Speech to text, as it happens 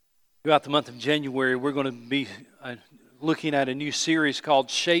Throughout the month of January, we're going to be looking at a new series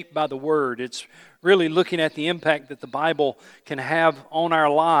called Shaped by the Word. It's really looking at the impact that the Bible can have on our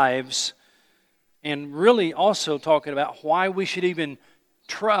lives, and really also talking about why we should even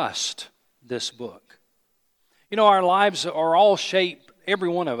trust this book. You know, our lives are all shaped, every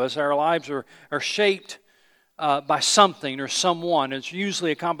one of us, our lives are shaped by something or someone. It's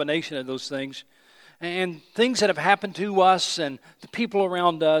usually a combination of those things. And things that have happened to us and the people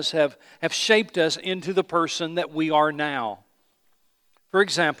around us have shaped us into the person that we are now. For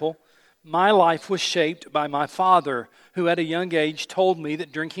example, my life was shaped by my father, who at a young age told me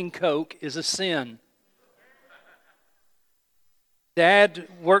that drinking Coke is a sin. Dad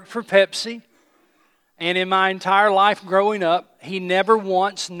worked for Pepsi, and in my entire life growing up, he never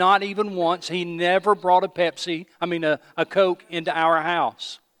once, not even once, he never brought a Coke into our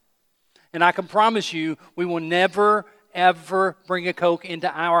house. And I can promise you, we will never, ever bring a Coke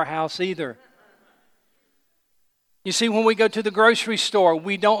into our house either. You see, when we go to the grocery store,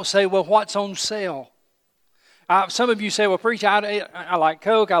 we don't say, well, what's on sale? Some of you say, well, preacher, I like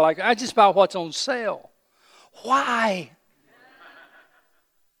Coke. I just buy what's on sale. Why?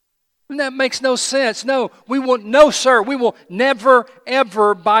 That makes no sense. No, sir. We will never,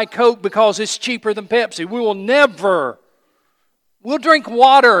 ever buy Coke because it's cheaper than Pepsi. We will never. We'll drink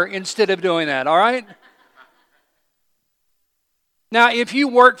water instead of doing that, all right? Now, if you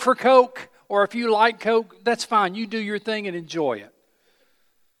work for Coke or if you like Coke, that's fine. You do your thing and enjoy it.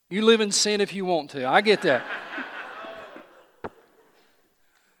 You live in sin if you want to. I get that.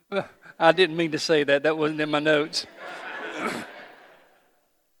 I didn't mean to say that. That wasn't in my notes.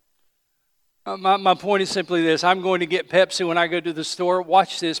 My point is simply this. I'm going to get Pepsi when I go to the store.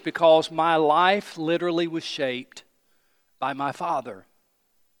 Watch this, because my life literally was shaped by my father.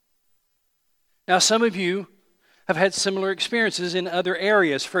 Now, some of you have had similar experiences in other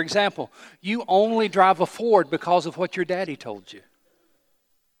areas. For example, you only drive a Ford because of what your daddy told you.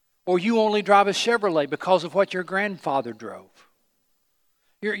 Or you only drive a Chevrolet because of what your grandfather drove.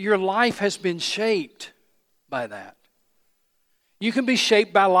 Your life has been shaped by that. You can be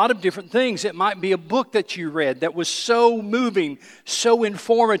shaped by a lot of different things. It might be a book that you read that was so moving, so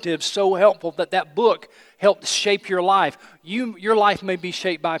informative, so helpful that book helped shape your life. Your life may be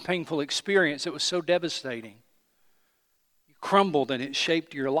shaped by a painful experience that was so devastating. You crumbled and it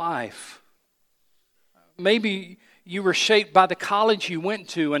shaped your life. Maybe you were shaped by the college you went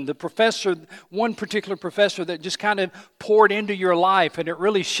to and the professor, one particular professor that just kind of poured into your life, and it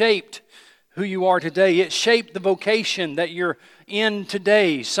really shaped who you are today. It shaped the vocation that you're in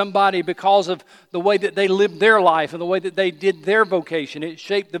today. Somebody, because of the way that they lived their life and the way that they did their vocation, it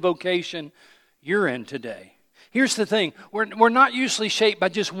shaped the vocation you're in today. Here's the thing. We're not usually shaped by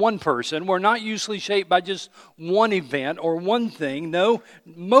just one person. We're not usually shaped by just one event or one thing. No,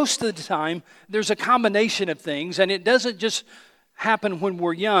 most of the time, there's a combination of things, and it doesn't just happen when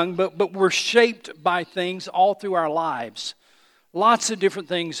we're young, but we're shaped by things all through our lives. Lots of different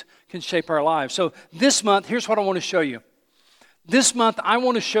things can shape our lives. So this month, here's what I want to show you. This month, I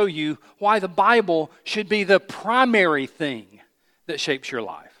want to show you why the Bible should be the primary thing that shapes your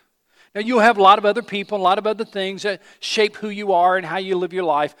life. Now, you'll have a lot of other people, a lot of other things that shape who you are and how you live your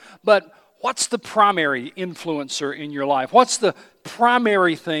life. But what's the primary influencer in your life? What's the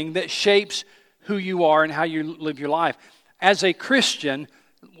primary thing that shapes who you are and how you live your life? As a Christian,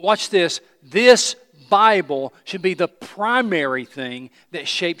 watch this. This Bible should be the primary thing that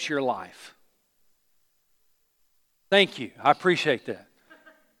shapes your life. Thank you. I appreciate that.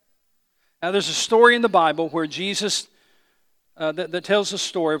 Now, there's a story in the Bible where Jesus, that tells a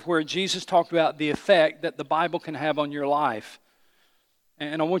story of where Jesus talked about the effect that the Bible can have on your life.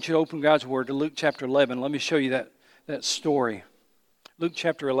 And I want you to open God's Word to Luke chapter 11. Let me show you that story. Luke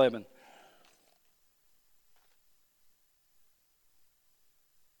chapter 11.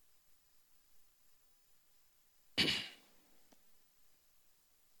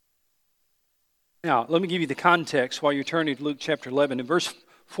 Now, let me give you the context while you're turning to Luke chapter 11. In verse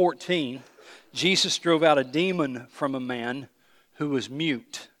 14, Jesus drove out a demon from a man who was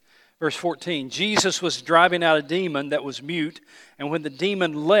mute. Verse 14, Jesus was driving out a demon that was mute, and when the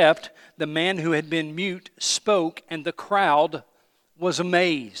demon left, the man who had been mute spoke, and the crowd was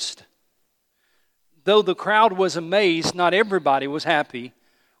amazed. Though the crowd was amazed, not everybody was happy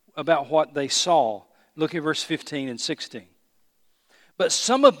about what they saw. Look at verse 15 and 16. But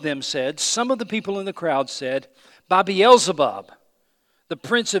some of the people in the crowd said, by Beelzebub, the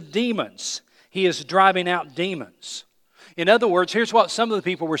prince of demons, he is driving out demons. In other words, here's what some of the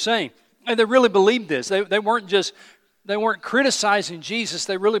people were saying. And they really believed this. They weren't criticizing Jesus.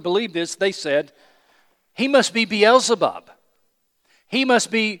 They really believed this. They said, he must be Beelzebub. He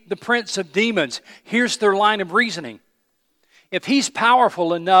must be the prince of demons. Here's their line of reasoning. If he's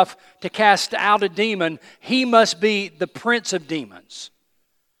powerful enough to cast out a demon, he must be the prince of demons.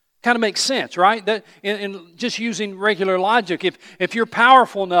 Kind of makes sense, right? That in just using regular logic, if you're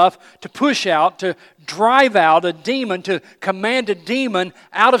powerful enough to push out, to drive out a demon, to command a demon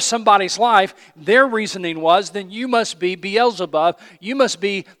out of somebody's life, their reasoning was, then you must be Beelzebub. You must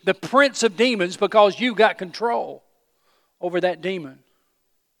be the prince of demons because you got control over that demon.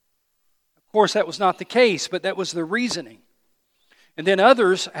 Of course, that was not the case, but that was the reasoning. And then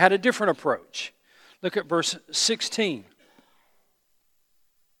others had a different approach. Look at verse 16.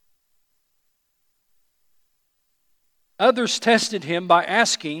 Others tested him by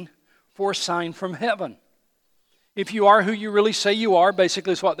asking for a sign from heaven. If you are who you really say you are,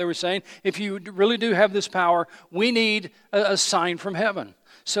 basically is what they were saying. If you really do have this power, we need a sign from heaven.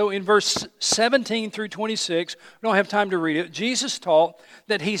 So in verse 17 through 26, we don't have time to read it, Jesus taught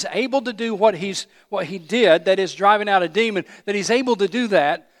that he's able to do what he did, that is driving out a demon, that he's able to do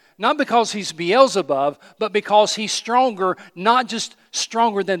that, not because he's Beelzebub, but because he's stronger, not just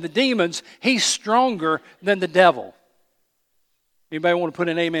stronger than the demons, he's stronger than the devil. Anybody want to put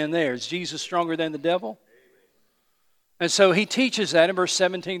an amen there? Is Jesus stronger than the devil? And so he teaches that in verse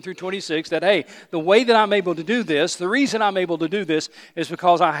 17 through 26 that, hey, the way that I'm able to do this, the reason I'm able to do this is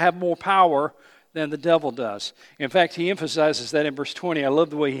because I have more power than the devil does. In fact, he emphasizes that in verse 20. I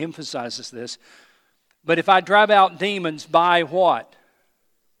love the way he emphasizes this. But if I drive out demons by what?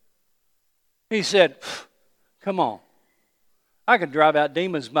 He said, come on. I could drive out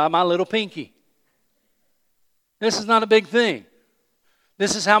demons by my little pinky. This is not a big thing.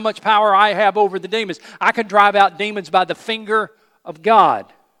 This is how much power I have over the demons. I could drive out demons by the finger of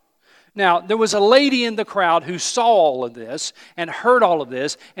God. Now, there was a lady in the crowd who saw all of this and heard all of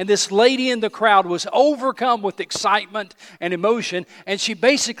this, and this lady in the crowd was overcome with excitement and emotion, and she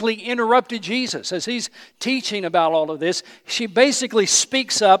basically interrupted Jesus as he's teaching about all of this. She basically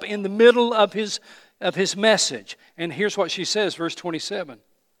speaks up in the middle of his message. And here's what she says, verse 27.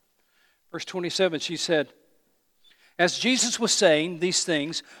 Verse 27, she said, as Jesus was saying these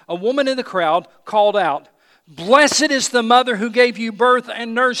things, a woman in the crowd called out, blessed is the mother who gave you birth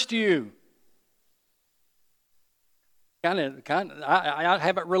and nursed you. I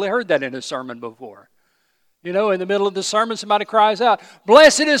haven't really heard that in a sermon before. You know, in the middle of the sermon, somebody cries out,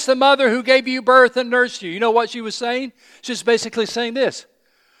 blessed is the mother who gave you birth and nursed you. You know what she was saying? She's basically saying this.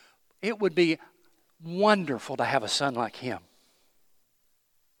 It would be wonderful to have a son like him.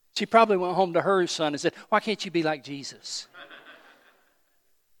 She probably went home to her son and said, why can't you be like Jesus?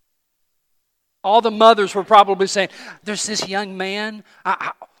 All the mothers were probably saying, there's this young man.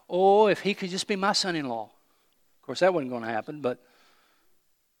 If he could just be my son-in-law. Of course, that wasn't going to happen. But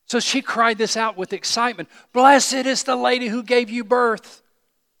so she cried this out with excitement. Blessed is the lady who gave you birth.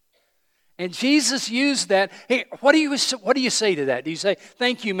 And Jesus used that. Hey, what do you say to that? Do you say,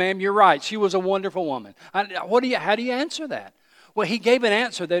 thank you, ma'am, you're right. She was a wonderful woman. How do you answer that? Well, he gave an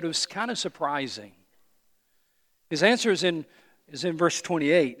answer that was kind of surprising. His answer is in verse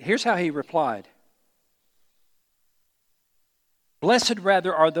 28. Here's how he replied. Blessed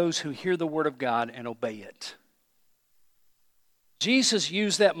rather are those who hear the word of God and obey it. Jesus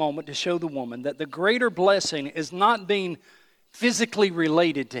used that moment to show the woman that the greater blessing is not being physically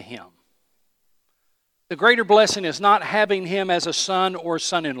related to him. The greater blessing is not having him as a son or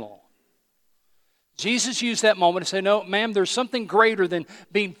son-in-law. Jesus used that moment to say, no, ma'am, there's something greater than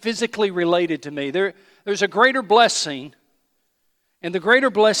being physically related to me. There's a greater blessing, and the greater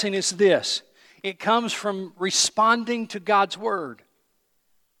blessing is this. It comes from responding to God's word,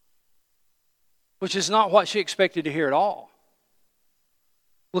 which is not what she expected to hear at all.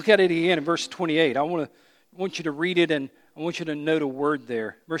 Look at it again in verse 28. I want you to read it, and I want you to note a word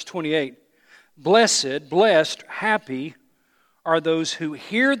there. Verse 28. Blessed, happy are those who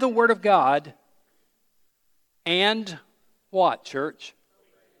hear the word of God and what, church?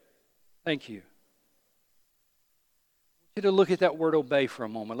 Thank you. I want you to look at that word obey for a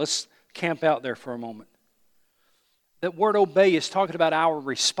moment. Let's camp out there for a moment. That word obey is talking about our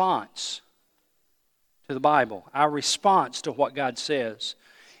response to the Bible, our response to what God says.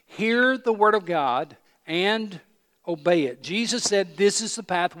 Hear the word of God and obey it. Jesus said this is the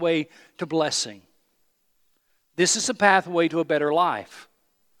pathway to blessing. This is the pathway to a better life.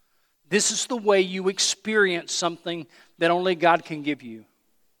 This is the way you experience something that only God can give you.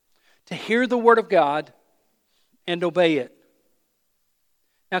 To hear the word of God and obey it.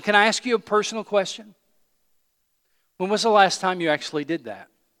 Now, can I ask you a personal question? When was the last time you actually did that?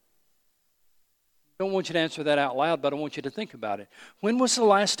 I don't want you to answer that out loud, but I want you to think about it. When was the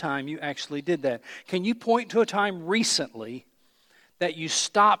last time you actually did that? Can you point to a time recently that you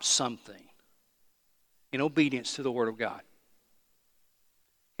stopped something in obedience to the Word of God?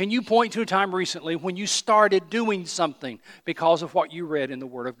 Can you point to a time recently when you started doing something because of what you read in the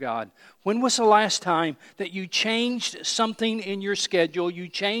Word of God? When was the last time that you changed something in your schedule, you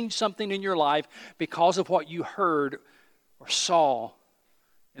changed something in your life because of what you heard or saw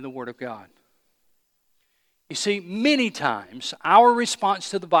in the Word of God? You see, many times our response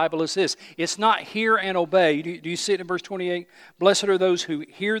to the Bible is this. It's not hear and obey. Do you see it in verse 28? Blessed are those who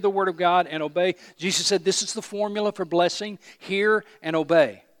hear the Word of God and obey. Jesus said this is the formula for blessing, hear and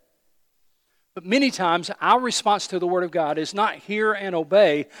obey. But many times, our response to the Word of God is not hear and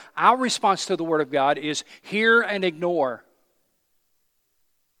obey. Our response to the Word of God is hear and ignore.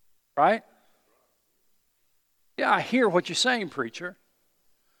 Right? Yeah, I hear what you're saying, preacher,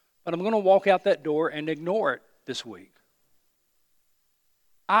 but I'm going to walk out that door and ignore it this week.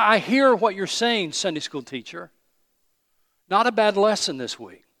 I hear what you're saying, Sunday school teacher. Not a bad lesson this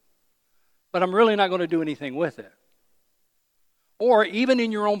week, but I'm really not going to do anything with it. Or even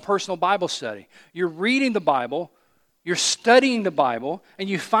in your own personal Bible study, you're reading the Bible, you're studying the Bible, and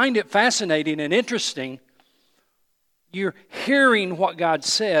you find it fascinating and interesting. You're hearing what God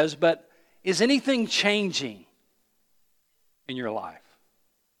says, but is anything changing in your life?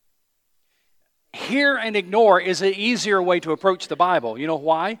 Hear and ignore is an easier way to approach the Bible. You know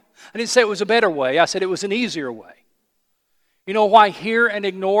why? I didn't say it was a better way. I said it was an easier way. You know why hear and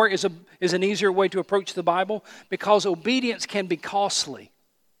ignore is an easier way to approach the Bible? Because obedience can be costly.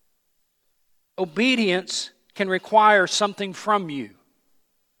 Obedience can require something from you.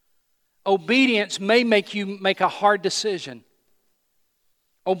 Obedience may make you make a hard decision.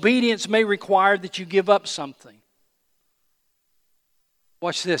 Obedience may require that you give up something.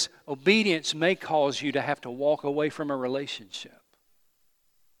 Watch this. Obedience may cause you to have to walk away from a relationship.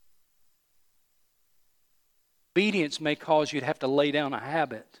 Obedience may cause you to have to lay down a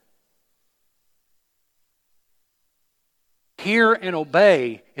habit. Hear and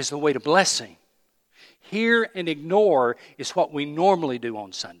obey is the way to blessing. Hear and ignore is what we normally do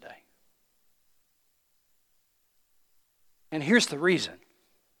on Sunday. And here's the reason.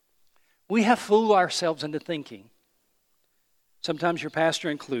 We have fooled ourselves into thinking, sometimes your pastor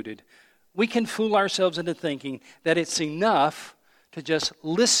included, we can fool ourselves into thinking that it's enough to just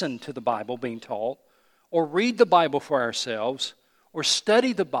listen to the Bible being taught, or read the Bible for ourselves, or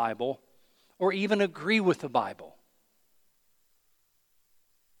study the Bible, or even agree with the Bible.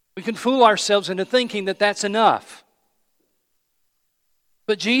 We can fool ourselves into thinking that that's enough.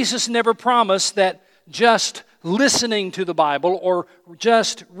 But Jesus never promised that just listening to the Bible, or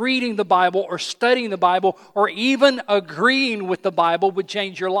just reading the Bible, or studying the Bible, or even agreeing with the Bible would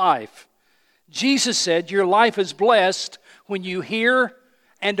change your life. Jesus said your life is blessed when you hear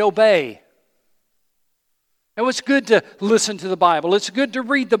and obey. Now, it's good to listen to the Bible. It's good to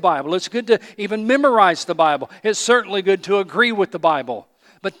read the Bible. It's good to even memorize the Bible. It's certainly good to agree with the Bible.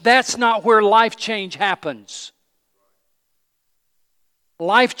 But that's not where life change happens.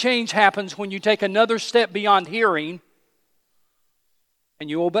 Life change happens when you take another step beyond hearing and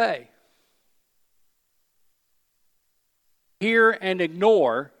you obey. Hear and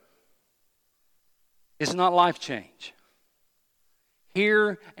ignore is not life change.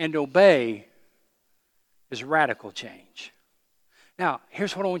 Hear and obey is radical change. Now,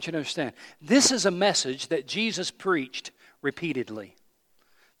 here's what I want you to understand. This is a message that Jesus preached repeatedly.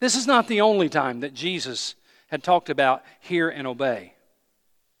 This is not the only time that Jesus had talked about hear and obey.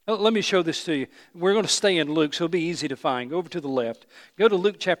 Let me show this to you. We're going to stay in Luke, so it'll be easy to find. Go over to the left. Go to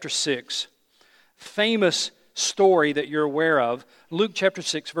Luke chapter 6. Famous story that you're aware of. Luke chapter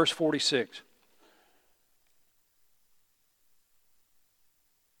 6, verse 46.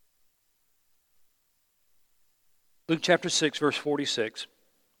 Luke chapter 6, verse 46.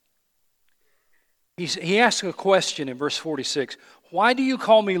 He asks a question in verse 46. Why do you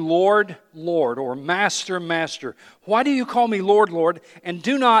call me Lord, Lord, or Master, Master? Why do you call me Lord, Lord, and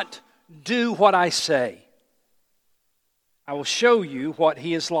do not do what I say? I will show you what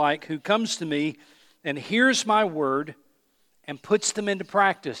he is like who comes to me and hears my word and puts them into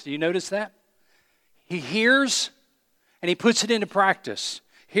practice. Do you notice that? He hears and he puts it into practice.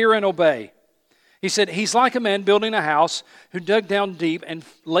 Hear and obey. He said, he's like a man building a house who dug down deep and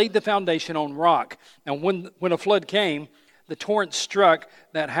laid the foundation on rock. And when a flood came, the torrent struck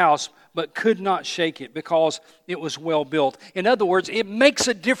that house, but could not shake it because it was well built. In other words, it makes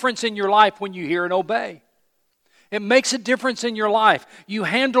a difference in your life when you hear and obey. It makes a difference in your life. You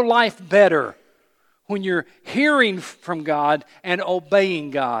handle life better when you're hearing from God and obeying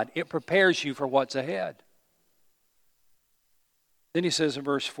God. It prepares you for what's ahead. Then he says in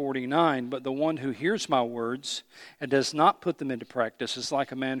verse 49, but the one who hears my words and does not put them into practice is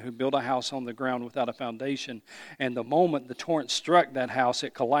like a man who built a house on the ground without a foundation. And the moment the torrent struck that house,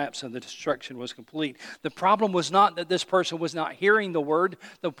 it collapsed and the destruction was complete. The problem was not that this person was not hearing the word.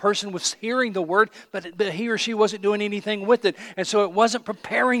 The person was hearing the word, but he or she wasn't doing anything with it. And so it wasn't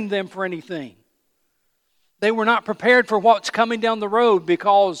preparing them for anything. They were not prepared for what's coming down the road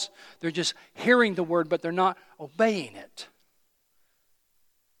because they're just hearing the word, but they're not obeying it.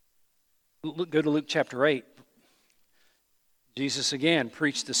 Go to Luke chapter 8. Jesus again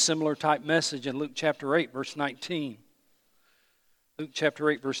preached a similar type message in Luke chapter 8, verse 19. Luke chapter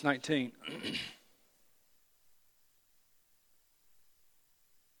 8, verse 19.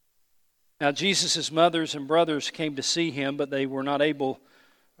 Now Jesus' mothers and brothers came to see him, but they were not able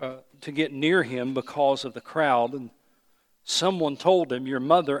to get near him because of the crowd. And someone told him, your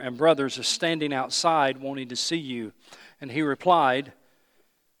mother and brothers are standing outside wanting to see you. And he replied,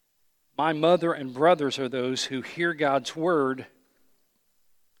 my mother and brothers are those who hear God's word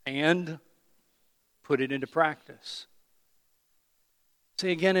and put it into practice.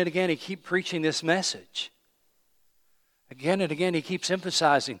 See, again and again, he keeps preaching this message. Again and again, he keeps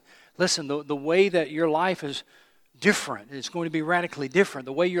emphasizing, listen, the way that your life is different, it's going to be radically different.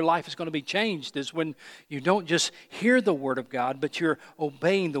 The way your life is going to be changed is when you don't just hear the word of God, but you're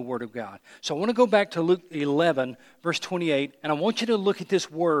obeying the word of God. So I want to go back to Luke 11, verse 28, and I want you to look at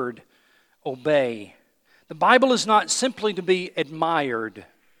this word, obey. The Bible is not simply to be admired.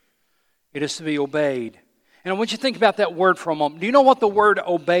 It is to be obeyed. And I want you to think about that word for a moment. Do you know what the word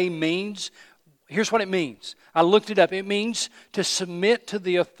obey means? Here's what it means. I looked it up. It means to submit to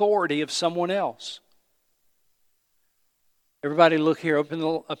the authority of someone else. Everybody look here, up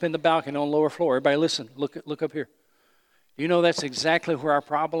in the balcony on the lower floor. Everybody listen, look up here. Do you know that's exactly where our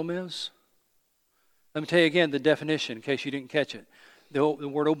problem is? Let me tell you again the definition in case you didn't catch it. The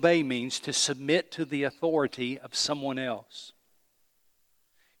word obey means to submit to the authority of someone else.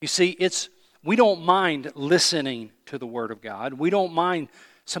 You see, we don't mind listening to the Word of God. We don't mind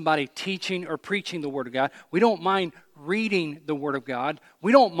somebody teaching or preaching the Word of God. We don't mind reading the Word of God.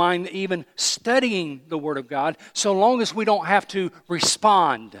 We don't mind even studying the Word of God, so long as we don't have to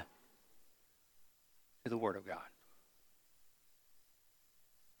respond to the Word of God.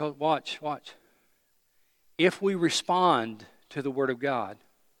 So watch. If we respond to the Word of God,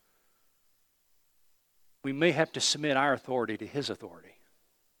 we may have to submit our authority to His authority.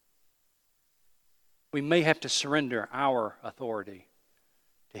 We may have to surrender our authority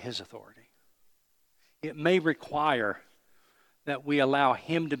to His authority. It may require that we allow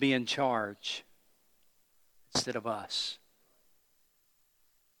Him to be in charge instead of us.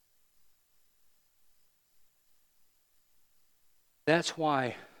 That's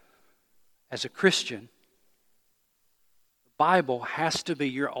why, as a Christian, Bible has to be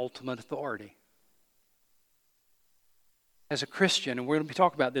your ultimate authority. As a Christian, and we're going to be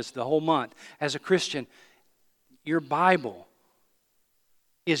talking about this the whole month, as a Christian, your Bible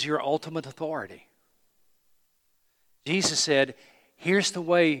is your ultimate authority. Jesus said, here's the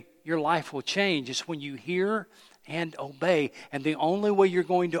way your life will change. It's when you hear and obey. And the only way you're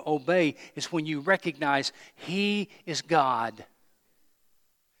going to obey is when you recognize He is God.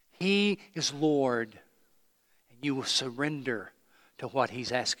 He is Lord. You will surrender to what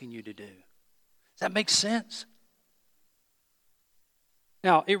He's asking you to do. Does that make sense?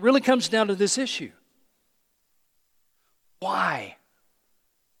 Now, it really comes down to this issue. Why?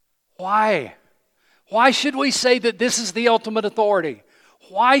 Why? Why should we say that this is the ultimate authority?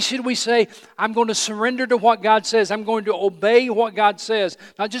 Why should we say, I'm going to surrender to what God says. I'm going to obey what God says.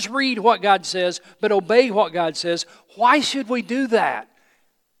 Not just read what God says, but obey what God says. Why should we do that?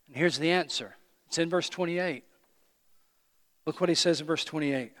 And here's the answer. It's in verse 28. Look what he says in verse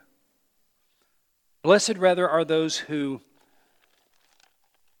 28. Blessed rather are those who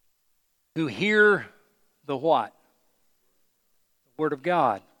hear the what? The Word of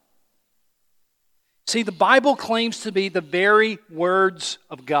God. See, the Bible claims to be the very words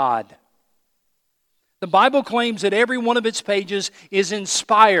of God. The Bible claims that every one of its pages is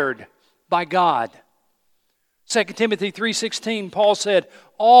inspired by God. 2 Timothy 3:16, Paul said,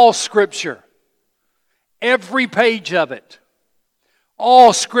 all Scripture, every page of it,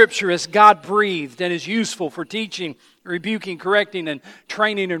 all Scripture is God-breathed and is useful for teaching, rebuking, correcting, and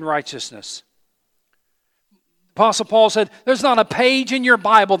training in righteousness. Apostle Paul said, there's not a page in your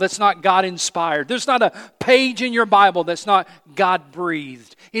Bible that's not God-inspired. There's not a page in your Bible that's not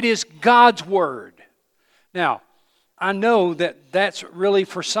God-breathed. It is God's Word. Now, I know that that's really,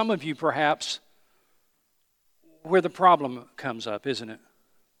 for some of you perhaps, where the problem comes up, isn't it?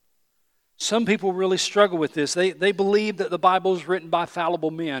 Some people really struggle with this. They believe that the Bible is written by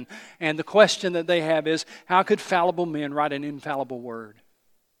fallible men. And the question that they have is, how could fallible men write an infallible word?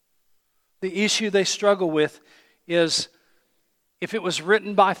 The issue they struggle with is, if it was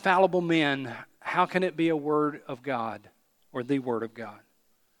written by fallible men, how can it be a word of God or the Word of God?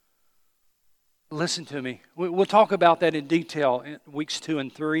 Listen to me. We'll talk about that in detail in weeks 2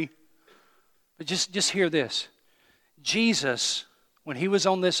 and 3. But just hear this. Jesus, when He was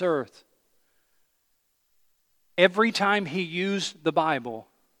on this earth, every time He used the Bible,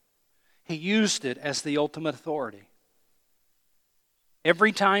 He used it as the ultimate authority.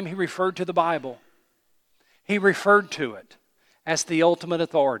 Every time He referred to the Bible, He referred to it as the ultimate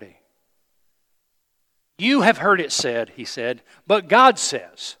authority. You have heard it said, He said, but God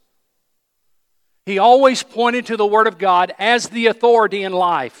says. He always pointed to the Word of God as the authority in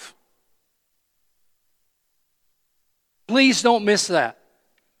life. Please don't miss that.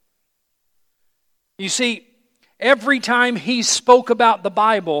 You see, every time He spoke about the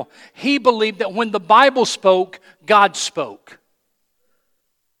Bible, He believed that when the Bible spoke, God spoke.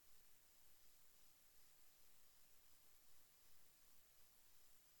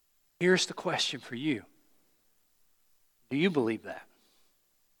 Here's the question for you. Do you believe that?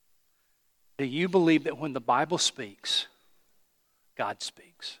 Do you believe that when the Bible speaks, God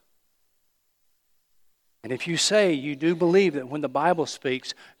speaks? And if you say you do believe that when the Bible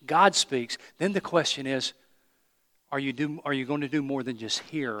speaks, God speaks, then the question is, are you going to do more than just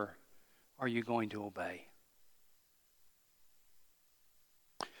hear? Are you going to obey?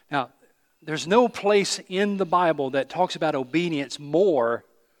 Now, there's no place in the Bible that talks about obedience more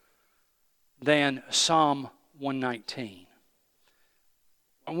than Psalm 119.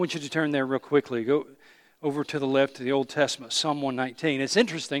 I want you to turn there real quickly. Go over to the left to the Old Testament, Psalm 119. It's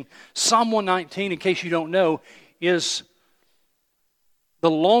interesting. Psalm 119, in case you don't know, is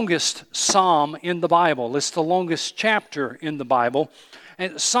the longest psalm in the Bible. It's the longest chapter in the Bible.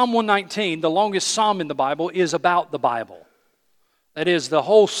 And Psalm 119, the longest psalm in the Bible, is about the Bible. That is, the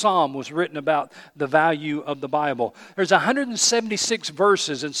whole psalm was written about the value of the Bible. There's 176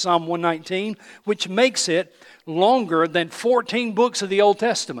 verses in Psalm 119, which makes it longer than 14 books of the Old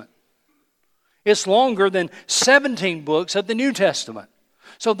Testament. It's longer than 17 books of the New Testament.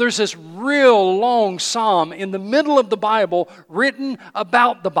 So there's this real long psalm in the middle of the Bible written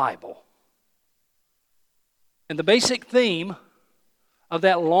about the Bible. And the basic theme of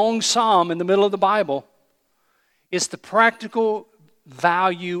that long psalm in the middle of the Bible is the practical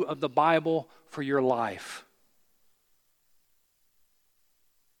value of the Bible for your life.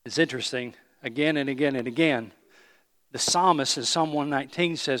 It's interesting, again and again and again, the psalmist in Psalm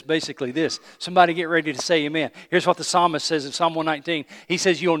 119 says basically this. Somebody get ready to say amen. Here's what the psalmist says in Psalm 119. He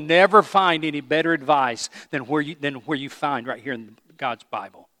says, you'll never find any better advice than where you find right here in God's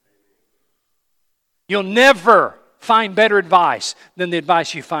Bible. You'll never find better advice than the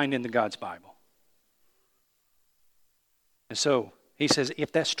advice you find in the God's Bible. And so he says,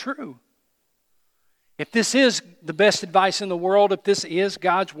 if that's true, if this is the best advice in the world, if this is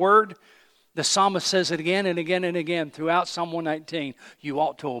God's Word, the psalmist says it again and again and again throughout Psalm 119, you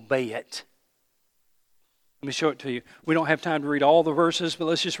ought to obey it. Let me show it to you. We don't have time to read all the verses, but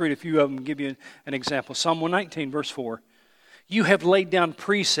let's just read a few of them and give you an example. Psalm 119, verse 4. You have laid down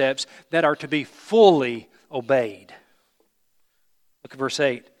precepts that are to be fully obeyed. Look at verse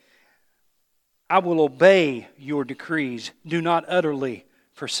 8. I will obey your decrees. Do not utterly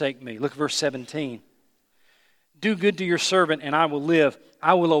forsake me. Look at verse 17. Do good to your servant and I will live.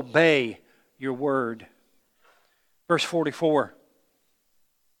 I will obey your word. Verse 44.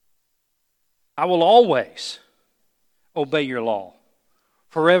 I will always obey your law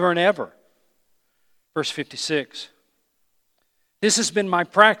forever and ever. Verse 56. This has been my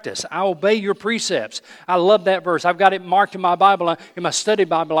practice. I obey your precepts. I love that verse. I've got it marked in my Bible. In my study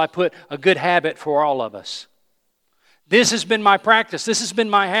Bible, I put a good habit for all of us. This has been my practice. This has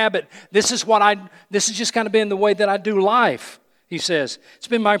been my habit. This has just kind of been the way that I do life, he says. It's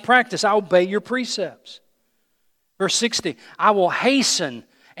been my practice. I obey your precepts. Verse 60, I will hasten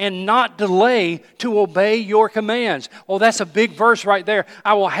and not delay to obey your commands. Oh, that's a big verse right there.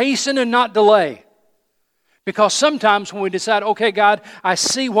 I will hasten and not delay. Because sometimes when we decide, okay, God, I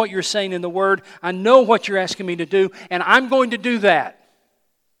see what you're saying in the Word. I know what you're asking me to do, and I'm going to do that.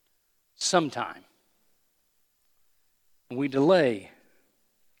 Sometime. We delay.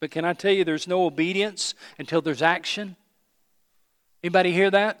 But can I tell you, there's no obedience until there's action? Anybody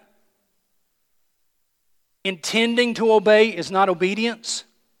hear that? Intending to obey is not obedience.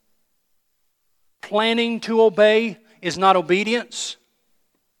 Planning to obey is not obedience.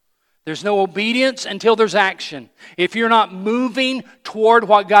 There's no obedience until there's action. If you're not moving toward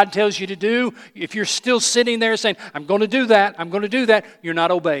what God tells you to do, if you're still sitting there saying, I'm going to do that, I'm going to do that, you're not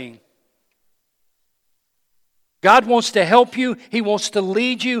obeying. God wants to help you. He wants to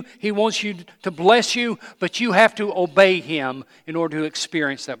lead you. He wants you to bless you, but you have to obey Him in order to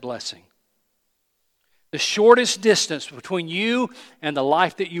experience that blessing. The shortest distance between you and the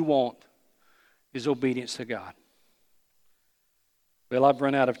life that you want is obedience to God. Well, I've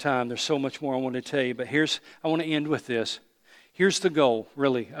run out of time. There's so much more I want to tell you, but I want to end with this. Here's the goal,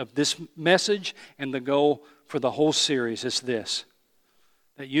 really, of this message, and the goal for the whole series is this: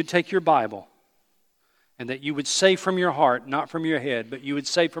 that you take your Bible and that you would say from your heart, not from your head, but you would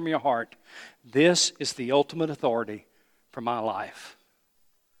say from your heart, this is the ultimate authority for my life,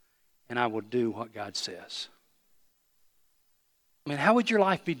 and I will do what God says. I mean, how would your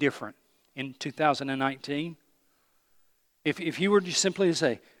life be different in 2019? If you were just simply to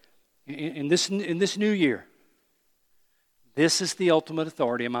say, in this new year, this is the ultimate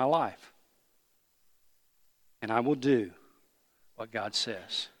authority in my life, and I will do what God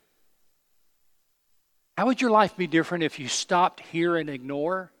says. How would your life be different if you stopped hear and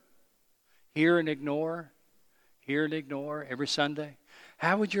ignore every Sunday?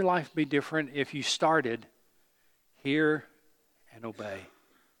 How would your life be different if you started hear and obey?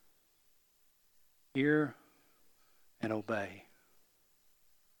 Hear and obey.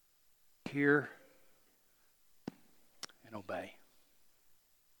 Hear and obey.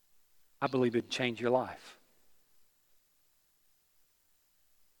 I believe it'd change your life.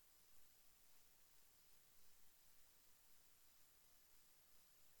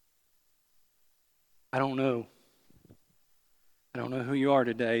 I don't know who you are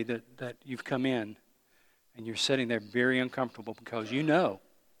today that you've come in and you're sitting there very uncomfortable because you know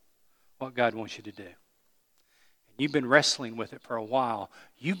what God wants you to do. You've been wrestling with it for a while.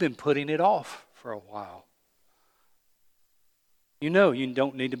 You've been putting it off for a while. You know you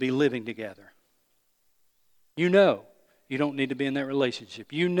don't need to be living together. You know you don't need to be in that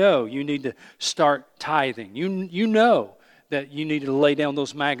relationship. You know you need to start tithing. You know that you need to lay down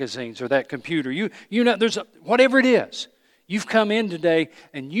those magazines or that computer. You know whatever it is. You've come in today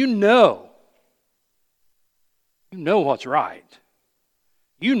and you know what's right.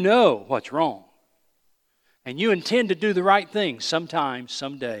 You know what's wrong. And you intend to do the right thing sometime,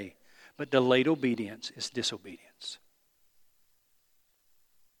 someday. But delayed obedience is disobedience.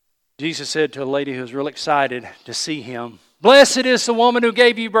 Jesus said to a lady who was real excited to see Him, "Blessed is the woman who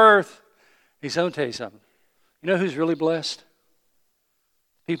gave you birth." He said, "I'll tell you something. You know who's really blessed?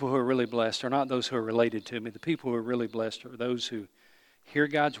 People who are really blessed are not those who are related to me. The people who are really blessed are those who hear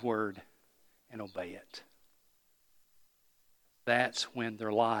God's word and obey it. That's when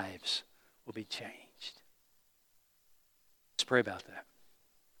their lives will be changed." Let's pray about that.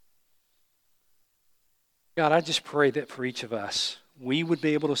 God, I just pray that for each of us, we would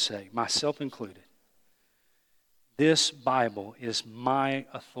be able to say, myself included, this Bible is my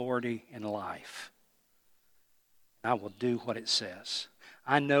authority in life. I will do what it says.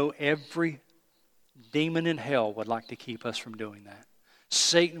 I know every demon in hell would like to keep us from doing that.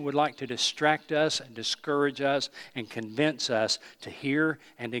 Satan would like to distract us and discourage us and convince us to hear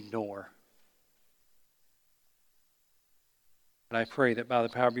and ignore. But I pray that by the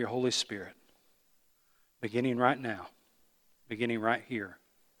power of your Holy Spirit, beginning right now, beginning right here,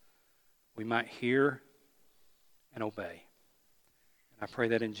 we might hear and obey. And I pray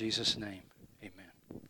that in Jesus' name.